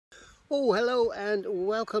Oh, hello and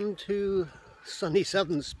welcome to sunny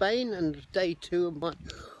southern Spain and day 2 of my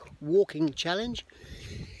walking challenge.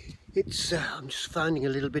 I'm just finding a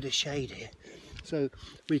little bit of shade here so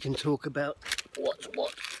we can talk about what's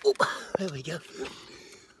what. Oh, there we go.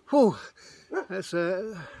 Oh, that's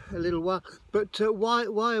a little while. But why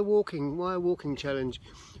a walking? Why a walking challenge?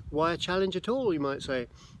 Why a challenge at all, you might say?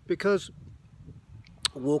 Because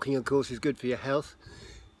walking, of course, is good for your health,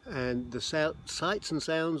 and the sights and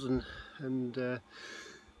sounds and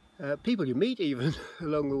people you meet even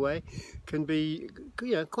along the way can be,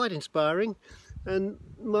 quite inspiring. And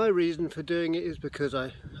my reason for doing it is because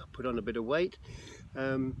I put on a bit of weight.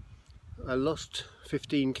 I lost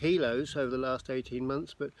 15 kilos over the last 18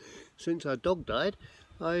 months, but since our dog died,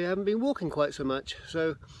 I haven't been walking quite so much.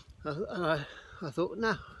 So I thought,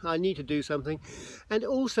 no, I need to do something, and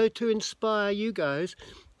also to inspire you guys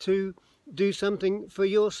to do something for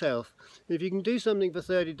yourself. If you can do something for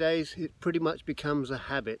 30 days, it pretty much becomes a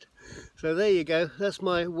habit. So there you go, that's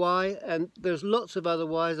my why, and there's lots of other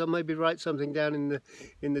whys. I'll maybe write something down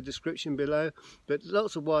in the description below, but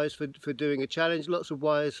lots of whys for doing a challenge, lots of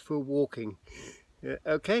whys for walking. Yeah,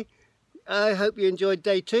 okay, I hope you enjoyed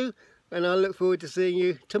day 2, and I look forward to seeing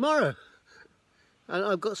you tomorrow. And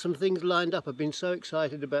I've got some things lined up. I've been so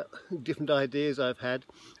excited about different ideas I've had.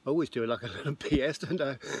 I always do like a little PS, don't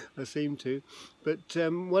I? I seem to. But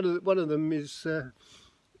one of them is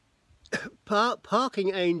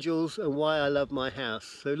parking angels and why I love my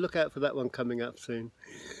house. So look out for that one coming up soon.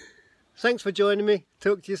 Thanks for joining me.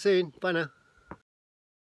 Talk to you soon. Bye now.